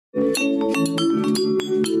Hi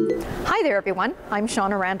there everyone, I'm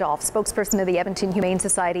Shauna Randolph, spokesperson of the Edmonton Humane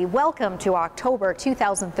Society. Welcome to October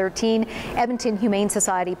 2013 Edmonton Humane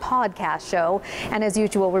Society podcast show. And as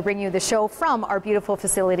usual, we bring you the show from our beautiful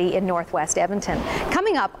facility in Northwest Edmonton.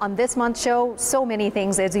 Coming up on this month's show, so many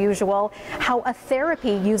things as usual. How a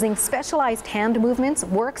therapy using specialized hand movements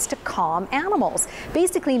works to calm animals,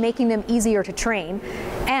 basically making them easier to train.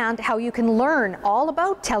 And how you can learn all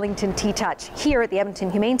about Tellington TTouch here at the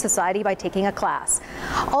Edmonton Humane Society by taking a class.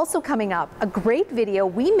 Also coming up, a great video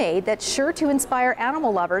we made that's sure to inspire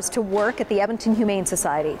animal lovers to work at the Edmonton Humane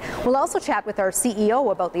Society. We'll also chat with our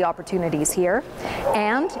CEO about the opportunities here,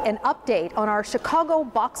 and an update on our Chicago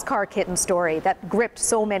boxcar kitten story that gripped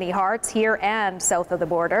so many hearts here and south of the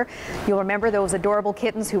border. You'll remember those adorable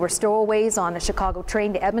kittens who were stowaways on a Chicago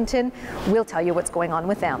train to Edmonton. We'll tell you what's going on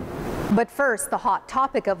with them. But first, the hot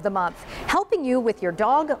topic of the month, helping you with your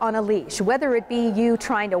dog on a leash, whether it be you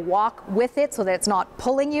trying to walk with it so that it's not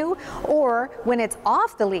pulling you, or when it's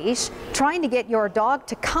off the leash, trying to get your dog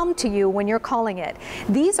to come to you when you're calling it.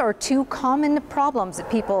 These are two common problems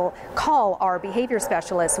that people call our behavior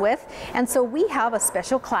specialists with, and so we have a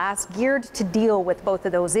special class geared to deal with both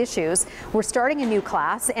of those issues. We're starting a new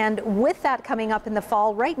class, and with that coming up in the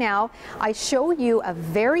fall, right now, I show you a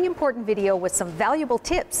very important video with some valuable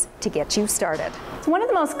tips to get you started. One of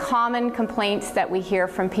the most common complaints that we hear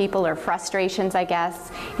from people, or frustrations I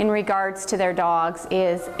guess, in regards to their dogs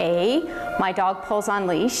is A, my dog pulls on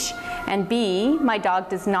leash, and B, my dog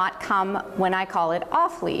does not come when I call it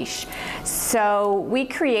off leash. So we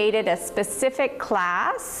created a specific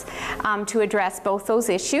class to address both those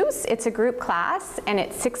issues. It's a group class and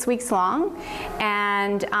it's 6 weeks long,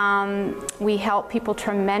 and we help people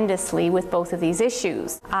tremendously with both of these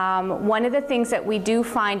issues. One of the things that we do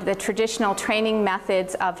find, the traditional training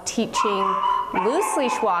methods of teaching loose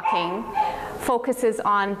leash walking focuses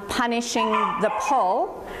on punishing the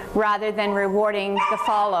pull rather than rewarding the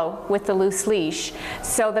follow with the loose leash.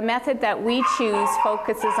 So the method that we choose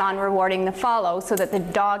focuses on rewarding the follow so that the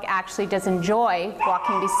dog actually does enjoy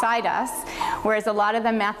walking beside us, whereas a lot of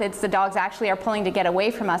the methods the dogs actually are pulling to get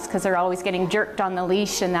away from us because they're always getting jerked on the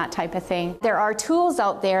leash and that type of thing. There are tools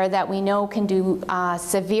out there that we know can do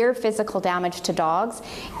severe physical damage to dogs.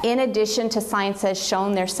 In addition to, science has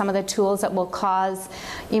shown there's some of the tools that will cause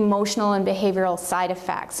emotional and behavioral side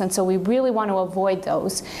effects, and so we really want to avoid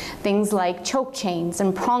those. Things like choke chains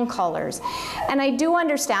and prong collars. And I do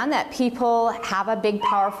understand that people have a big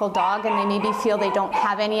powerful dog and they maybe feel they don't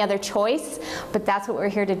have any other choice, but that's what we're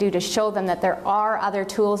here to do, to show them that there are other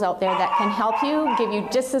tools out there that can help you, give you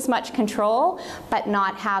just as much control, but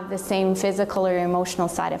not have the same physical or emotional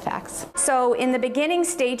side effects. So in the beginning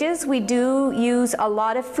stages, we do use a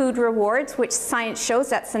lot of food rewards, which science shows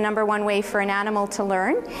that's the #1 way for an animal to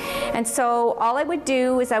learn. And so all I would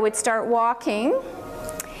do is I would start walking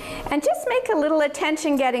and just make a little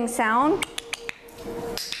attention-getting sound.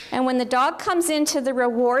 And when the dog comes into the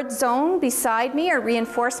reward zone beside me, or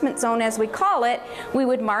reinforcement zone as we call it, we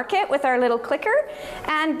would mark it with our little clicker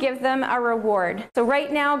and give them a reward. So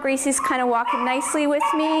right now, Gracie's kind of walking nicely with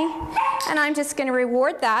me, and I'm just going to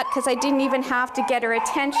reward that because I didn't even have to get her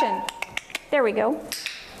attention. There we go.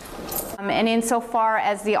 And insofar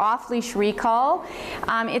as the off-leash recall,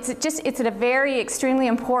 it's a very extremely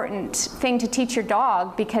important thing to teach your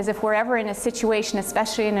dog, because if we're ever in a situation,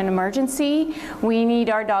 especially in an emergency, we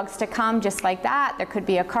need our dogs to come just like that. There could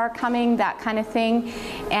be a car coming, that kind of thing,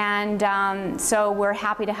 and so we're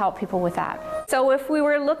happy to help people with that. So if we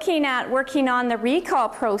were looking at working on the recall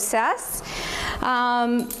process,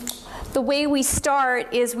 the way we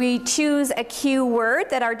start is we choose a cue word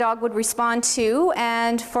that our dog would respond to,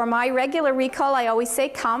 and for my regular recall I always say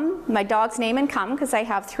come, my dog's name and come, because I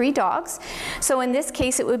have 3 dogs. So in this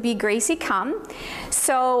case it would be Gracie come.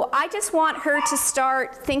 So I just want her to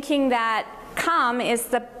start thinking that come is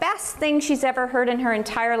the best thing she's ever heard in her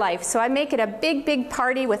entire life. So I make it a big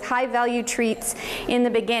party with high value treats in the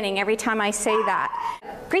beginning every time I say that.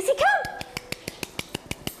 Gracie come!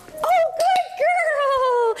 Oh, good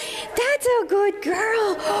girl! That's a good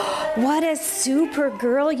girl. What a super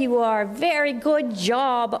girl you are. Very good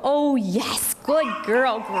job. Oh yes, good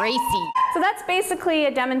girl, Gracie. So that's basically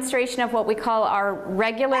a demonstration of what we call our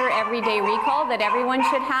regular everyday recall that everyone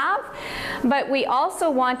should have. But we also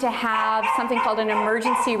want to have something called an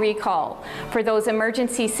emergency recall for those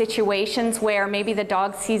emergency situations where maybe the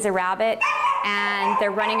dog sees a rabbit and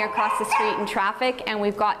they're running across the street in traffic, and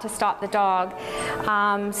we've got to stop the dog.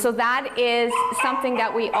 So that is something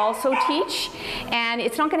that we also teach, and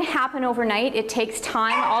it's not going to happen overnight. It takes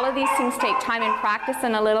time. All of these things take time and practice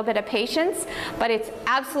and a little bit of patience, but it's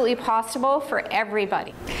absolutely possible for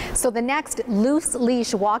everybody. So the next loose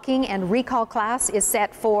leash walking and recall class is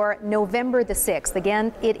set for November the 6th.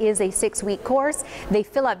 Again, it is a 6-week course. They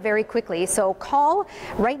fill up very quickly, so call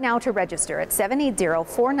right now to register at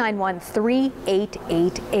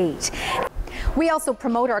 780-491-3888. We also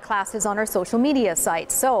promote our classes on our social media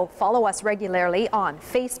sites, so follow us regularly on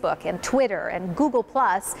Facebook and Twitter and Google+,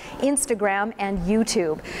 Instagram and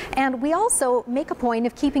YouTube. And we also make a point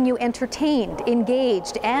of keeping you entertained,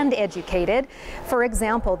 engaged and educated. For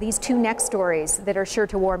example, these 2 next stories that are sure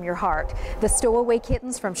to warm your heart. The stowaway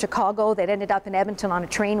kittens from Chicago that ended up in Edmonton on a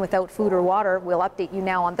train without food or water. We'll update you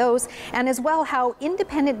now on those. And as well, how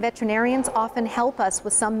independent veterinarians often help us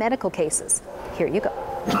with some medical cases. Here you go.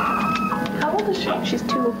 How old is she? She's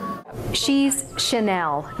 2. She's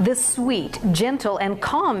Chanel, the sweet, gentle and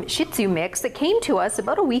calm Shih Tzu mix that came to us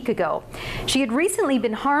about a week ago. She had recently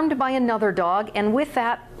been harmed by another dog and with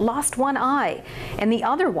that lost one eye, and the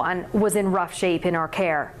other one was in rough shape in our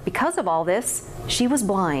care. Because of all this, she was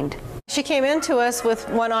blind. She came into us with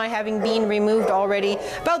one eye having been removed already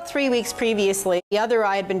about 3 weeks previously. The other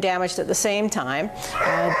eye had been damaged at the same time.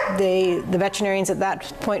 The veterinarians at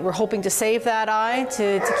that point were hoping to save that eye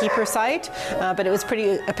to keep her sight, but it was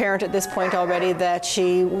pretty apparent at this point already that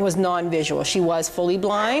she was non-visual. She was fully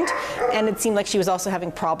blind, and it seemed like she was also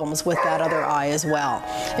having problems with that other eye as well.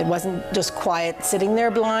 It wasn't just quiet sitting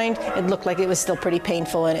there blind. It looked like it was still pretty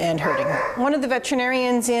painful and hurting her. One of the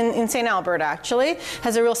veterinarians in St. Albert actually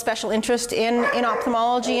has a real special interest in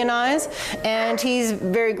ophthalmology and eyes, and he's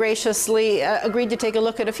very graciously agreed to take a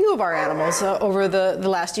look at a few of our animals over the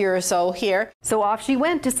last year or so here. So off she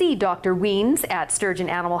went to see Dr. Weens at Sturgeon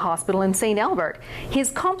Animal Hospital in St. Albert. His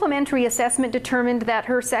complimentary assessment determined that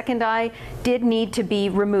her second eye did need to be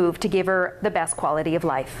removed to give her the best quality of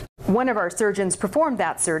life. One of our surgeons performed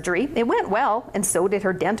that surgery. It went well, and so did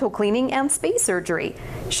her dental cleaning and space surgery.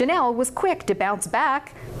 Chanel was quick to bounce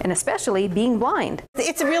back, and especially being blind.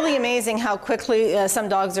 It's really amazing how quickly some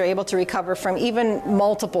dogs are able to recover from even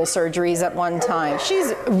multiple surgeries at one time.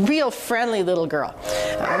 She's a real friendly little girl.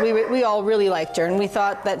 We all really liked her, and we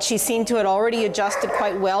thought that she seemed to have already adjusted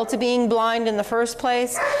quite well to being blind in the first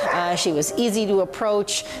place. She was easy to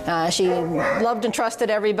approach. She loved and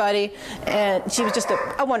trusted everybody, and she was just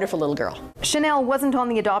a wonderful little girl. Chanel wasn't on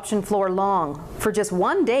the adoption floor long, for just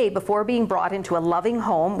one day before being brought into a loving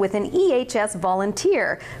home with an EHS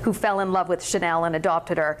volunteer who fell in love with Chanel and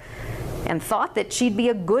adopted her, and thought that she'd be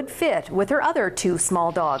a good fit with her other 2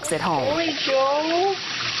 small dogs at home.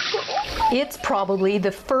 It's probably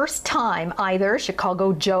the first time either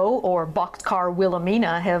Chicago Joe or Boxcar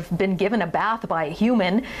Wilhelmina have been given a bath by a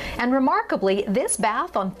human, and remarkably, this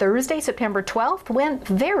bath on Thursday, September 12th went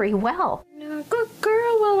very well. Good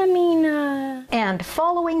girl, Wilhelmina. And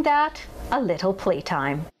following that, a little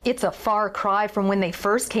playtime. It's a far cry from when they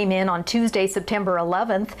first came in on Tuesday, September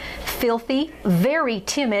 11th, filthy, very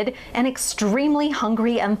timid, and extremely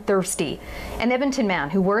hungry and thirsty. An Edmonton man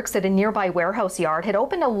who works at a nearby warehouse yard had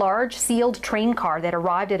opened a large sealed train car that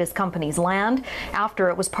arrived at his company's land after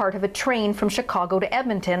it was part of a train from Chicago to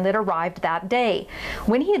Edmonton that arrived that day.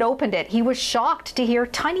 When he had opened it, he was shocked to hear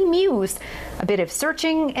tiny mews. A bit of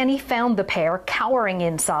searching, and he found the pair cowering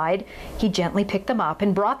inside. He gently picked them up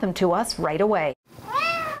and brought them to us right away.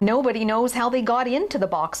 Nobody knows how they got into the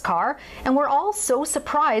boxcar, and we're all so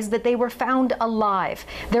surprised that they were found alive.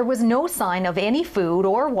 There was no sign of any food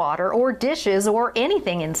or water or dishes or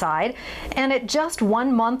anything inside, and at just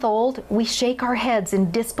 1 month old, we shake our heads in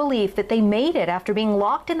disbelief that they made it after being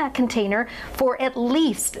locked in that container for at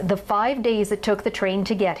least the 5 days it took the train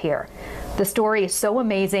to get here. The story is so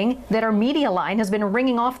amazing that our media line has been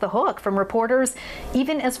ringing off the hook from reporters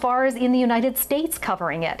even as far as in the United States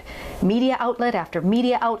covering it. Media outlet after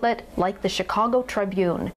media outlet like the Chicago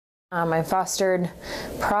Tribune. I fostered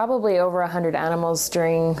probably over 100 animals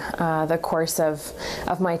during the course of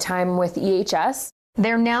my time with EHS.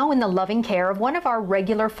 They're now in the loving care of one of our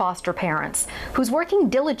regular foster parents, who's working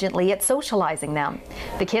diligently at socializing them.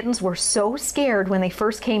 The kittens were so scared when they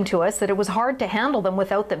first came to us that it was hard to handle them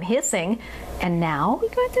without them hissing, and now We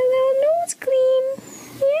got the little nose clean.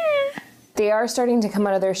 Yeah. They are starting to come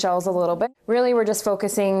out of their shells a little bit. Really, we're just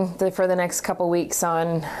focusing for the next couple weeks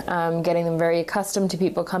on getting them very accustomed to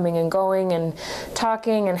people coming and going and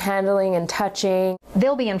talking and handling and touching.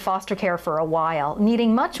 They'll be in foster care for a while,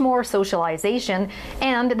 needing much more socialization,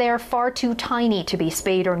 and they're far too tiny to be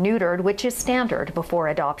spayed or neutered, which is standard before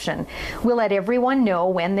adoption. We'll let everyone know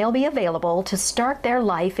when they'll be available to start their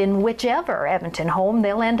life in whichever Edmonton home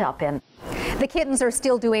they'll end up in. The kittens are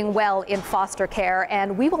still doing well in foster care,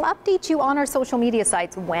 and we will update you on our social media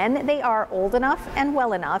sites when they are old enough and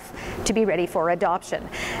well enough to be ready for adoption.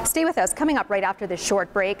 Stay with us. Coming up right after this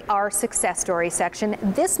short break, our success story section.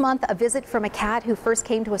 This month, a visit from a cat who first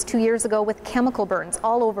came to us 2 years ago with chemical burns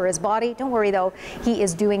all over his body. Don't worry though, he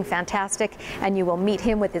is doing fantastic, and you will meet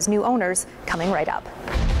him with his new owners coming right up.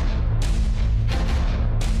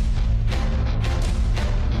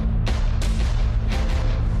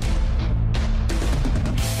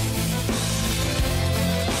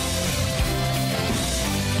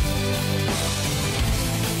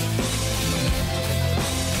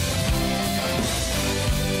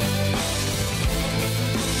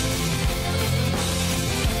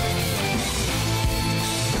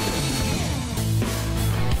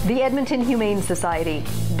 The Edmonton Humane Society.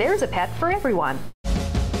 There's a pet for everyone.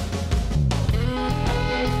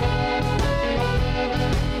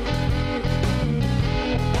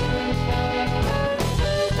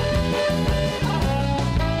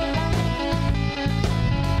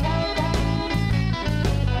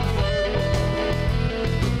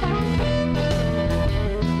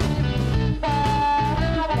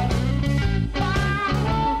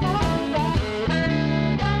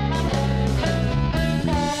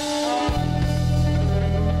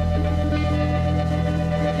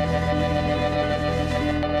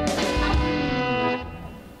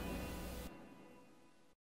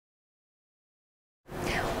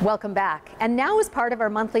 Welcome back. And now, as part of our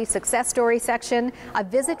monthly success story section, a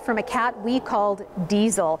visit from a cat we called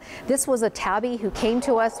Diesel. This was a tabby who came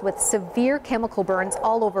to us with severe chemical burns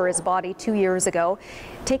all over his body 2 years ago.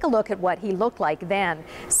 Take a look at what he looked like then.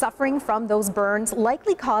 Suffering from those burns,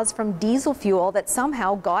 likely caused from diesel fuel that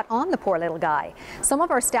somehow got on the poor little guy. Some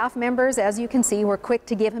of our staff members, as you can see, were quick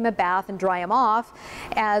to give him a bath and dry him off,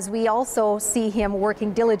 as we also see him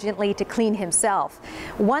working diligently to clean himself.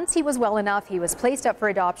 Once he was well enough, he was placed up for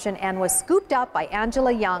adoption and was scooped up by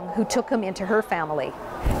Angela Young, who took him into her family.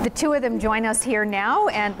 The two of them join us here now,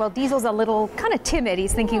 and well, Diesel's a little kind of timid.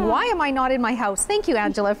 He's thinking, why am I not in my house? Thank you,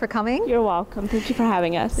 Angela, for coming. You're welcome. Thank you for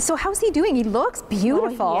having us. So how's he doing? He looks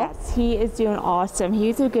beautiful. Oh, yes, he is doing awesome.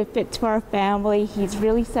 He's a good fit to our family. He's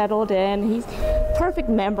really settled in. He's a perfect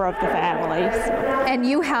member of the family. So. And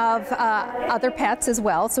you have other pets as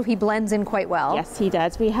well, so he blends in quite well. Yes, he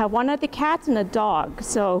does. We have one other cat and a dog,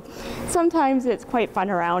 so sometimes it's quite fun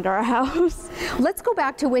around our house. Let's go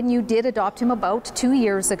back to when you did adopt him about 2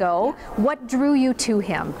 years ago. What drew you to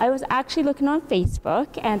him? I was actually looking on Facebook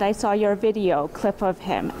and I saw your video clip of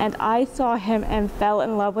him, and I saw him and fell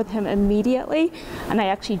in love with him immediately, and I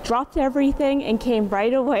actually dropped everything and came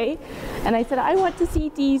right away, and I said, I want to see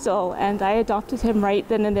Diesel, and I adopted him right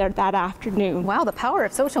then and there that afternoon. Wow, the power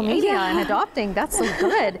of social media and adopting, that's so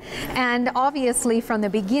good. And obviously from the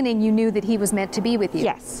beginning you knew that he was meant to be with you.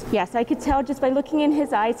 Yes, yes, I could tell just by looking in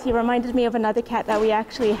his eyes. He reminded me of another cat that we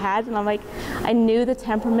actually had, and I'm like, I knew the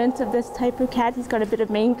temperament of this type of cat. He's got a bit of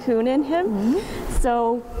Maine Coon in him.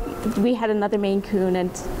 So we had another Maine Coon,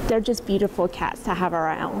 and they're just beautiful cats to have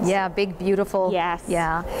around. Yeah, big, beautiful. Yes.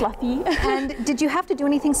 Yeah. Fluffy. And did you have to do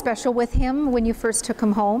anything special with him when you first took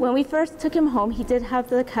him home? When we first took him home, he did have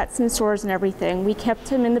the cuts and sores and everything. We kept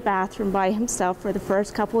him in the bathroom by himself for the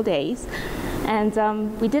first couple of days.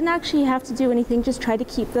 And we didn't actually have to do anything, just try to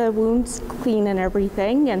keep the wounds clean and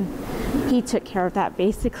everything. And he took care of that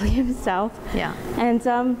basically himself. Yeah. And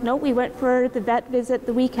no, we went for the vet visit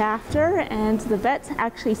the week after, and the vet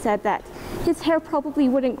actually said that his hair probably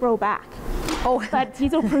wouldn't grow back. Oh, but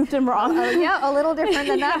Diesel proved him wrong. Yeah, a little different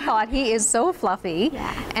than that thought. He is so fluffy,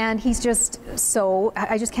 and he's just so,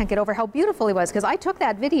 I just can't get over how beautiful he was, because I took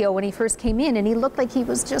that video when he first came in and he looked like he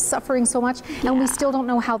was just suffering so much, and we still don't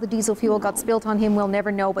know how the diesel fuel got spilt on him. We'll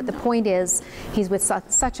never know, but the point is he's with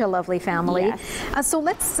such a lovely family. Yes. So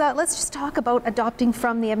let's just talk about adopting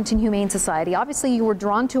from the Edmonton Humane Society. Obviously you were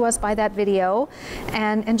drawn to us by that video,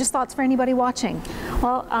 and just thoughts for anybody watching.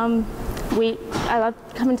 Well, I love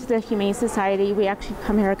coming to the Humane Society. We actually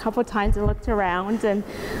come here a couple of times and looked around, and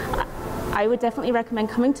I would definitely recommend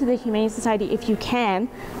coming to the Humane Society if you can,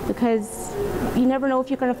 because you never know if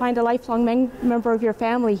you're going to find a lifelong member of your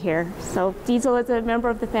family here. So Diesel is a member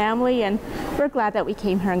of the family, and we're glad that we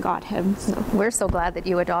came here and got him. So. We're so glad that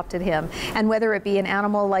you adopted him. And whether it be an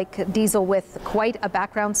animal like Diesel with quite a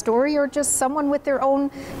background story, or just someone with their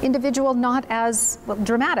own individual, not as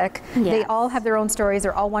dramatic, they all have their own stories.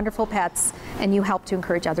 They're all wonderful pets, and you help to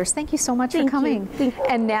encourage others. Thank you so much for coming.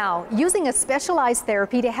 And now, using a specialized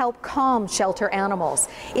therapy to help calm shelter animals.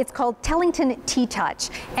 It's called Tellington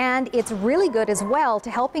TTouch, and it's really good as well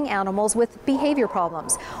to helping animals with behavior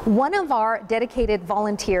problems. One of our dedicated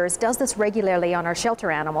volunteers does this regularly on our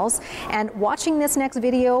shelter animals, and watching this next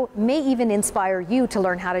video may even inspire you to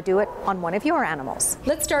learn how to do it on one of your animals.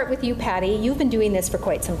 Let's start with you, Patty. You've been doing this for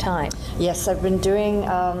quite some time. Yes, I've been doing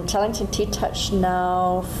Tellington TTouch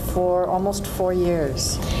now for almost 4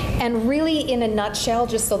 years. And really, in a nutshell,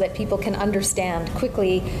 just so that people can understand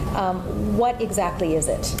quickly, what exactly is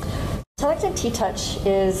it? Tellington TTouch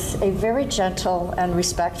is a very gentle and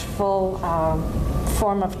respectful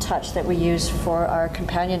form of touch that we use for our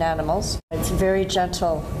companion animals. It's very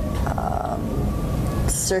gentle,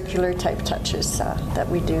 circular type touches that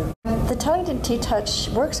we do. The Tellington TTouch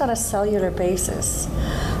works on a cellular basis.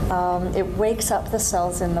 It wakes up the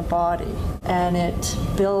cells in the body, and it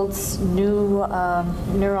builds new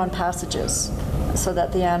neuron passages so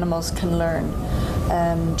that the animals can learn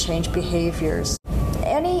and change behaviors.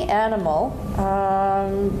 Any animal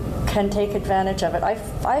can take advantage of it. I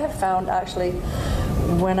have found, actually,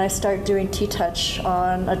 when I start doing TTouch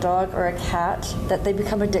on a dog or a cat, that they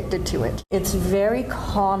become addicted to it. It's very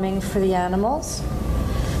calming for the animals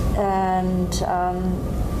and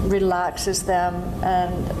relaxes them,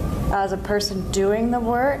 and as a person doing the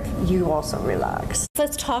work, you also relax.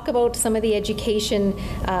 Let's talk about some of the education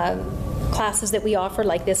classes that we offer,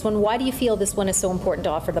 like this one. Why do you feel this one is so important to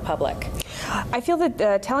offer the public? I feel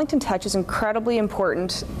that Tellington Touch is incredibly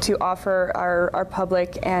important to offer our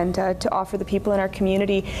public and to offer the people in our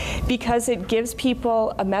community, because it gives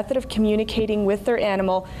people a method of communicating with their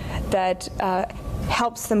animal that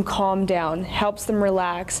helps them calm down, helps them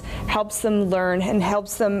relax, helps them learn, and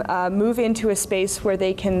helps them move into a space where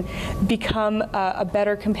they can become a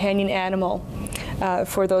better companion animal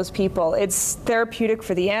for those people. It's therapeutic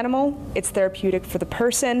for the animal, it's therapeutic for the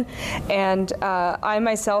person, and I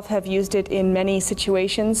myself have used it in many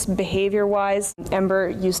situations, behavior-wise. Ember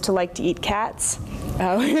used to like to eat cats.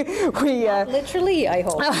 Literally, I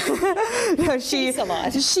hope. No, she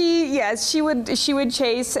would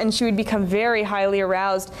chase, and she would become very highly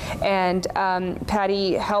aroused, and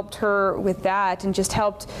Patty helped her with that and just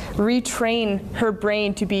helped retrain her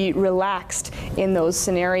brain to be relaxed in those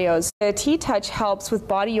scenarios. The TTouch helps with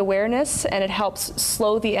body awareness, and it helps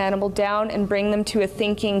slow the animal down and bring them to a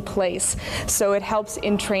thinking place. So it helps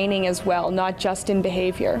in training as well, not just in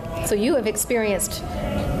behavior. So you have experienced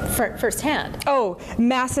firsthand. Oh,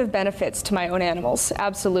 massive benefits to my own animals,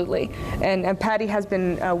 absolutely. And Patty has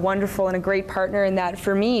been wonderful and a great partner in that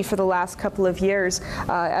for me for the last couple of years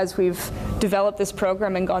as we've developed this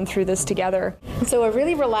program and gone through this together. So a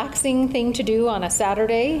really relaxing thing to do on a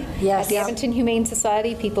Saturday yes. at the Edmonton Humane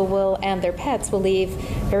Society. People will, and their pets will leave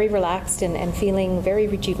very relaxed and feeling very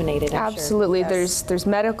rejuvenated. I'm absolutely. Sure. Yes. There's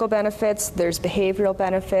medical benefits, there's behavioral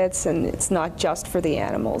benefits, and it's not just for the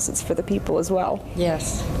animals, it's for the people as well.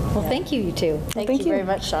 Yes. Well, thank you, you two. Thank you very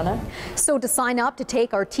much, Shauna. So to sign up to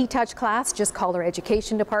take our TTouch class, just call our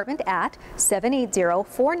education department at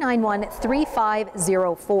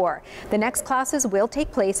 780-491-3504. The next classes will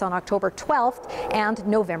take place on October 12th and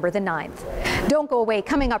November the 9th. Don't go away.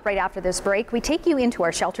 Coming up right after this break, we take you into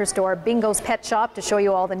our shelter store, Bingo's Pet Shop, to show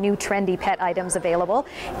you all the new trendy pet items available.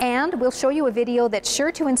 And we'll show you a video that's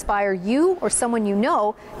sure to inspire you or someone you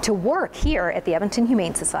know to work here at the Edmonton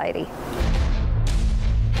Humane Society.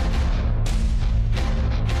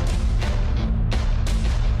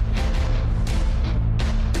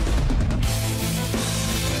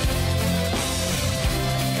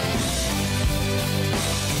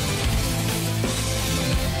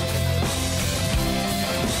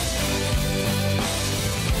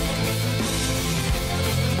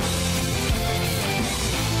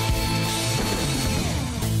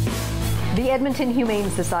 The Edmonton Humane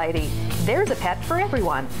Society. There's a pet for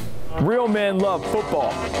everyone. Real men love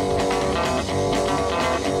football.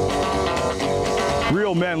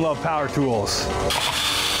 Real men love power tools.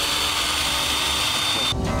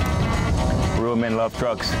 Real men love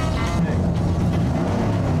trucks.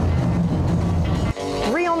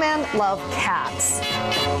 Real men love cats.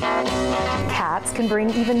 Cats can bring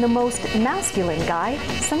even the most masculine guy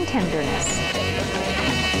some tenderness.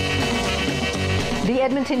 The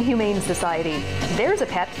Edmonton Humane Society. There's a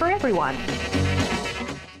pet for everyone.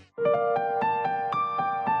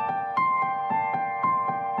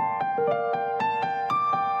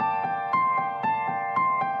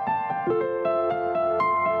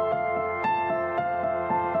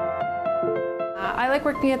 I like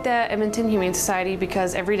working at the Edmonton Humane Society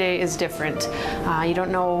because every day is different. You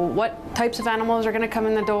don't know what types of animals are going to come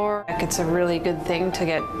in the door. It's a really good thing to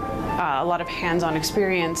get a lot of hands-on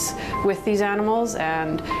experience with these animals,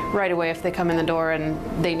 and right away if they come in the door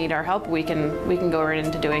and they need our help, we can go right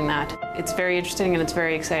into doing that. It's very interesting and it's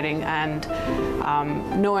very exciting, and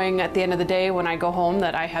knowing at the end of the day when I go home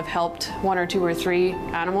that I have helped 1 or 2 or 3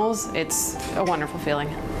 animals, it's a wonderful feeling.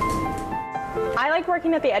 I like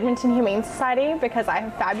working at the Edmonton Humane Society because I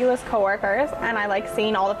have fabulous coworkers, and I like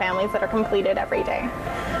seeing all the families that are completed every day.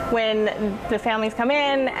 When the families come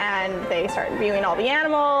in and they start viewing all the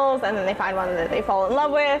animals, and then they find one that they fall in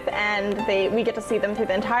love with, and we get to see them through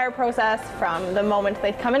the entire process from the moment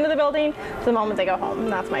they come into the building to the moment they go home.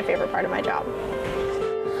 And that's my favorite part of my job.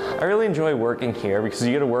 I really enjoy working here because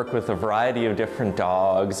you get to work with a variety of different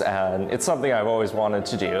dogs, and it's something I've always wanted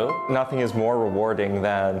to do. Nothing is more rewarding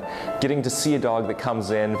than getting to see a dog that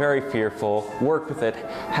comes in very fearful, work with it,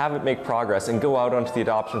 have it make progress, and go out onto the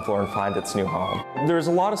adoption floor and find its new home. There's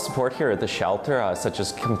a lot of support here at the shelter, such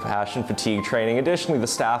as compassion fatigue training. Additionally, the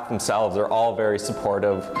staff themselves are all very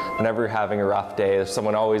supportive. Whenever you're having a rough day, there's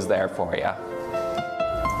someone always there for you.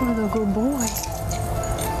 What a good boy.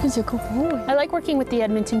 He's a good boy. I like working with the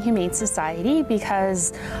Edmonton Humane Society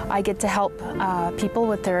because I get to help people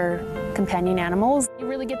with their companion animals. You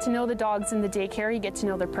really get to know the dogs in the daycare. You get to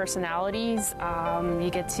know their personalities. You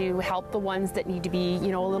get to help the ones that need to be,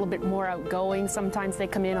 a little bit more outgoing. Sometimes they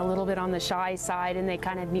come in a little bit on the shy side,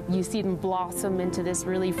 and you see them blossom into this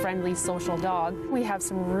really friendly social dog. We have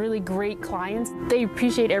some really great clients. They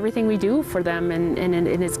appreciate everything we do for them, and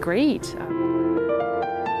it's great.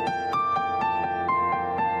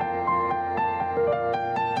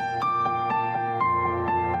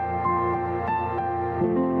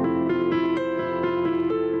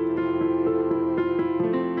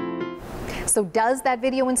 So does that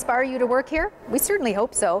video inspire you to work here? We certainly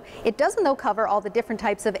hope so. It doesn't, though, cover all the different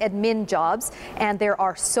types of admin jobs, and there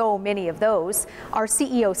are so many of those. Our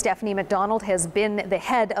CEO, Stephanie McDonald, has been the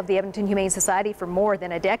head of the Edmonton Humane Society for more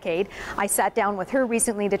than a decade. I sat down with her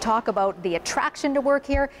recently to talk about the attraction to work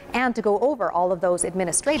here and to go over all of those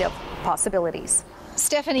administrative possibilities.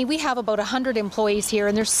 Stephanie, we have about 100 employees here,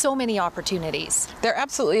 and there's so many opportunities. There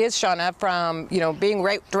absolutely is, Shauna, from being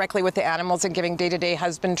right directly with the animals and giving day-to-day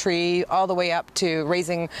husbandry all the way up to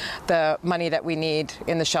raising the money that we need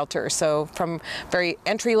in the shelter. So from very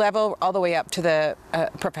entry level all the way up to the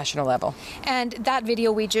professional level. And that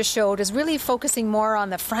video we just showed is really focusing more on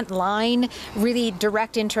the front line, really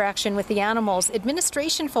direct interaction with the animals.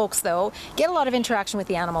 Administration folks, though, get a lot of interaction with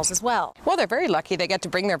the animals as well. Well, they're very lucky. They get to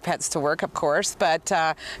bring their pets to work, of course, but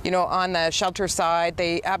on the shelter side,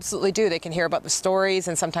 they absolutely do. They can hear about the stories,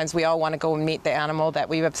 and sometimes we all want to go and meet the animal that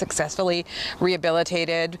we have successfully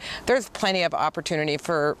rehabilitated. There's plenty of opportunity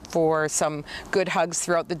for some good hugs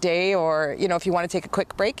throughout the day, or if you want to take a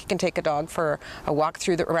quick break, you can take a dog for a walk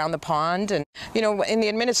around the pond. And in the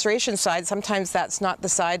administration side, sometimes that's not the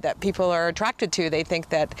side that people are attracted to. They think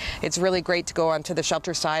that it's really great to go onto the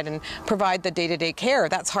shelter side and provide the day-to-day care.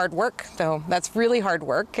 That's hard work, though. That's really hard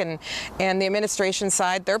work, and the administration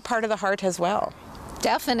side, they're part of the heart as well.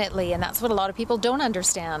 Definitely, and that's what a lot of people don't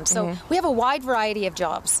understand. So we have a wide variety of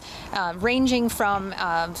jobs, ranging from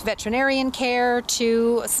veterinarian care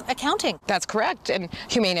to accounting. That's correct. And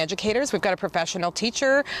humane educators, we've got a professional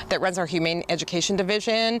teacher that runs our humane education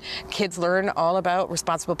division. Kids learn all about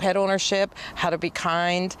responsible pet ownership, how to be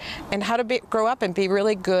kind, and how to grow up and be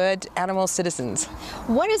really good animal citizens.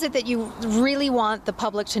 What is it that you really want the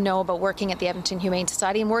public to know about working at the Edmonton Humane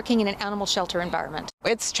Society and working in an animal shelter environment?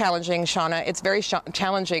 It's challenging, Shauna. It's very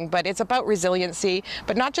challenging, but it's about resiliency,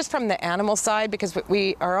 but not just from the animal side, because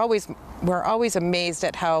we're always amazed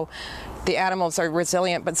at how the animals are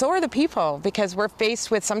resilient, but so are the people, because we're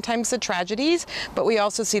faced with sometimes the tragedies, but we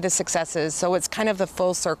also see the successes. So it's kind of the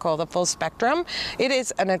full circle, the full spectrum. It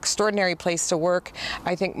is an extraordinary place to work.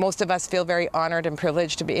 I think most of us feel very honored and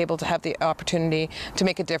privileged to be able to have the opportunity to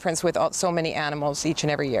make a difference with so many animals each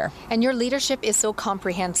and every year. And your leadership is so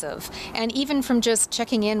comprehensive, and even from just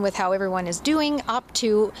checking in with how everyone is doing up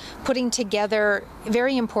to putting together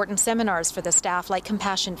very important seminars for the staff, like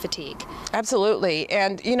compassion fatigue. Absolutely.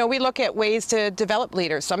 And we look at at ways to develop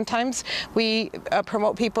leaders. Sometimes we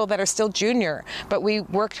promote people that are still junior, but we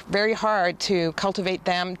work very hard to cultivate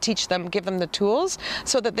them, teach them, give them the tools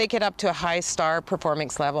so that they get up to a high star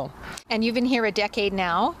performance level. And you've been here a decade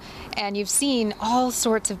now, and you've seen all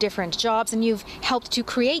sorts of different jobs, and you've helped to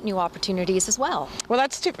create new opportunities as well. Well,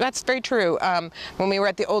 that's very true. When we were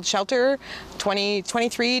at the old shelter,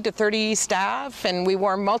 23 to 30 staff, and we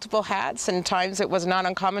wore multiple hats, and times it was not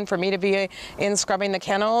uncommon for me to be in scrubbing the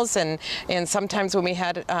kennels, and sometimes when we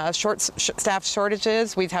had staff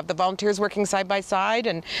shortages, we'd have the volunteers working side by side,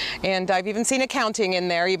 and I've even seen accounting in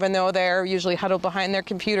there, even though they're usually huddled behind their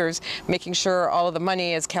computers, making sure all of the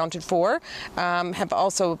money is counted for, have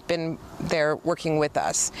also been there working with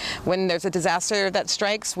us. When there's a disaster that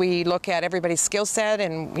strikes, we look at everybody's skill set,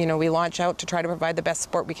 and we launch out to try to provide the best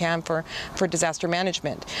support we can for disaster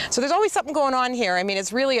management. So there's always something going on here. I mean,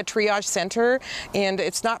 it's really a triage center, and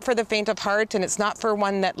it's not for the faint of heart, and it's not for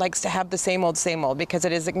one that likes to have the same old, because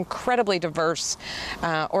it is an incredibly diverse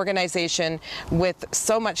organization with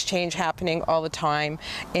so much change happening all the time,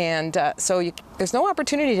 and there's no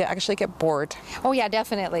opportunity to actually get bored. Oh yeah,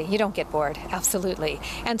 definitely. You don't get bored. Absolutely.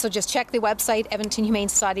 And so just check the website,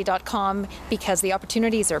 edmontonhumanesociety.com, because the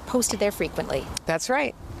opportunities are posted there frequently. That's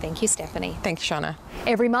right. Thank you, Stephanie. Thanks, Shauna.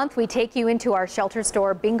 Every month we take you into our shelter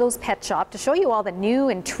store, Bingo's Pet Shop, to show you all the new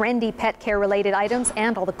and trendy pet care related items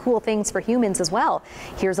and all the cool things for humans as well.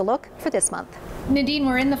 Here's a look for this month. Nadine,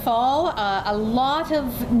 we're in the fall. A lot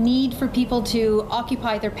of need for people to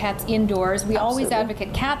occupy their pets indoors. We always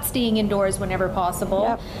advocate cats staying indoors whenever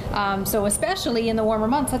possible. Yep. So especially in the warmer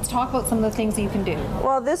months, let's talk about some of the things that you can do.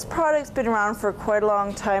 Well, this product's been around for quite a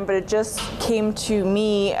long time, but it just came to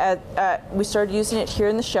me we started using it here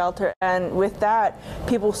in the shelter, and with that,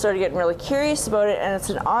 people started getting really curious about it, and it's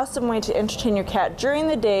an awesome way to entertain your cat during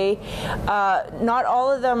the day. Not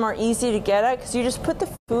all of them are easy to get at, because you just put the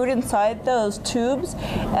food inside those tubes,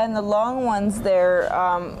 and the long ones there,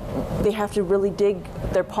 they have to really dig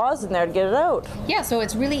their paws in there to get it out. Yeah, so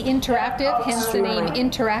it's really interactive, hence the name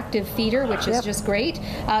Interactive Feeder, which is just great.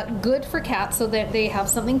 Good for cats so that they have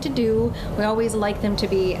something to do. We always like them to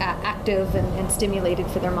be active and stimulated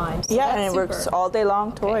for their minds. So yeah, and it works all day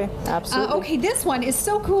long toy. Absolutely. Okay, this one is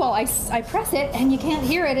so cool. I press it and you can't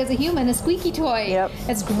hear it as a human, a squeaky toy. Yep.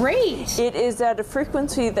 It's great. It is at a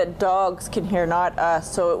frequency that dogs can hear, not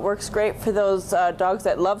us. So it works great for those dogs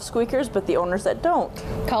that love squeakers, but the owners that don't.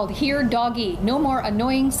 Called Hear Doggy. No more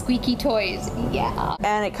annoying squeaky toys. Yeah.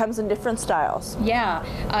 And it comes in different styles. Yeah.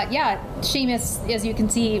 Seamus, as you can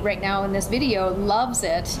see right now in this video, loves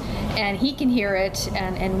it, and he can hear it,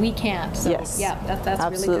 and we can't. So, yes. Yeah, that's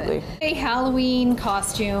absolutely really good. A Halloween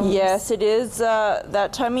costume. Yes, it is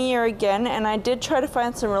that time of year again, and I did try to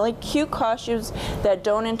find some really cute costumes that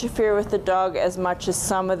don't interfere with the dog as much as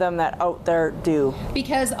some of them that out there do.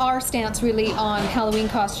 Because our stance really on Halloween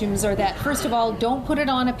costumes are that, first of all, don't put it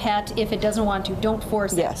on a pet if it doesn't want to. Don't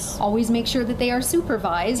force it. Always make sure that they are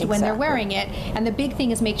supervised when they're wearing it. And the big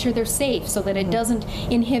thing is make sure they're safe so that it doesn't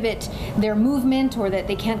inhibit their movement or that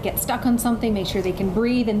they can't get stuck on something. Make sure they can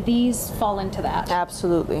breathe, and these fall into that.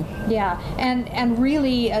 Absolutely. Yeah, and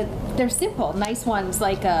really they're simple, nice ones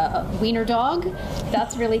like a wiener dog.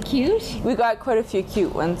 That's really cute. We got quite a few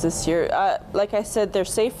cute ones this year. Like I said, they're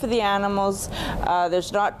safe for the animals.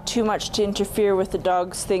 There's not too much to interfere with the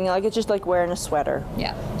dog's thing. Like, it's just like wearing a sweater.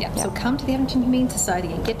 Yeah. So come to the Edmonton Humane Society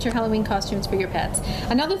and get your Halloween costumes for your pets.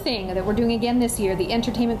 Another thing that we're doing again this year, the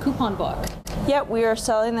entertainment coupon book. Yeah, we are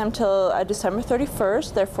selling them till December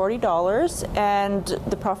 31st. They're $40, and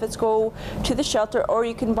the profits go to the shelter, or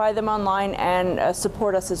you can buy them online and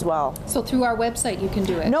support us as well. So through our website you can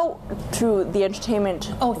do it? No, through the entertainment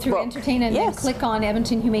through book. entertainment, and then click on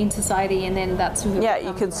Edmonton Humane Society, and then that's who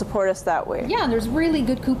you can support us that way. Yeah, and there's really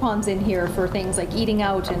good coupons in here for things like eating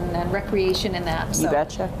out and recreation and that. So you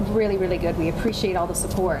betcha. Really, really good. We appreciate all the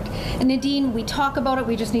support. And Nadine, we talk about it,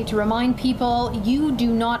 we just need to remind people, you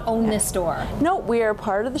do not own this store. No, we are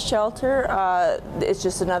part of the shelter. It's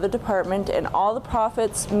just another department, and all the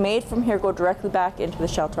profits made from here go directly back into the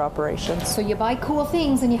shelter operations. So you buy cool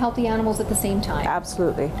things and you help the animals at the same time.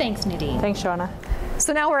 Absolutely. Thanks, Nadine. Thanks, Shauna.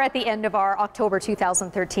 So now we're at the end of our October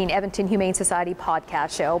 2013 Edmonton Humane Society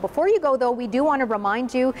podcast show. Before you go, though, we do want to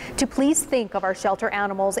remind you to please think of our shelter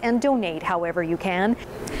animals and donate however you can.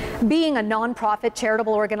 Being a nonprofit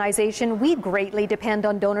charitable organization, we greatly depend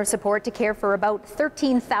on donor support to care for about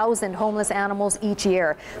 13,000 homeless animals each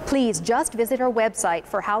year. Please just visit our website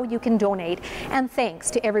for how you can donate, and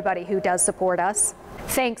thanks to everybody who does support us.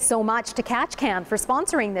 Thanks so much to CatchCan for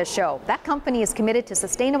sponsoring this show. That company is committed to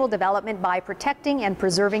sustainable development by protecting and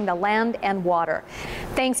preserving the land and water.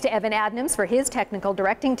 Thanks to Evan Adnams for his technical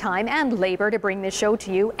directing time and labor to bring this show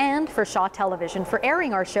to you, and for Shaw Television for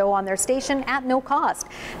airing our show on their station at no cost.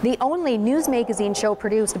 The only news magazine show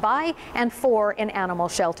produced by and for an animal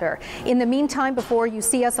shelter. In the meantime, before you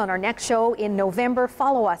see us on our next show in November,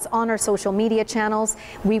 follow us on our social media channels.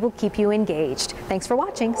 We will keep you engaged. Thanks for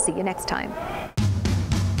watching. See you next time.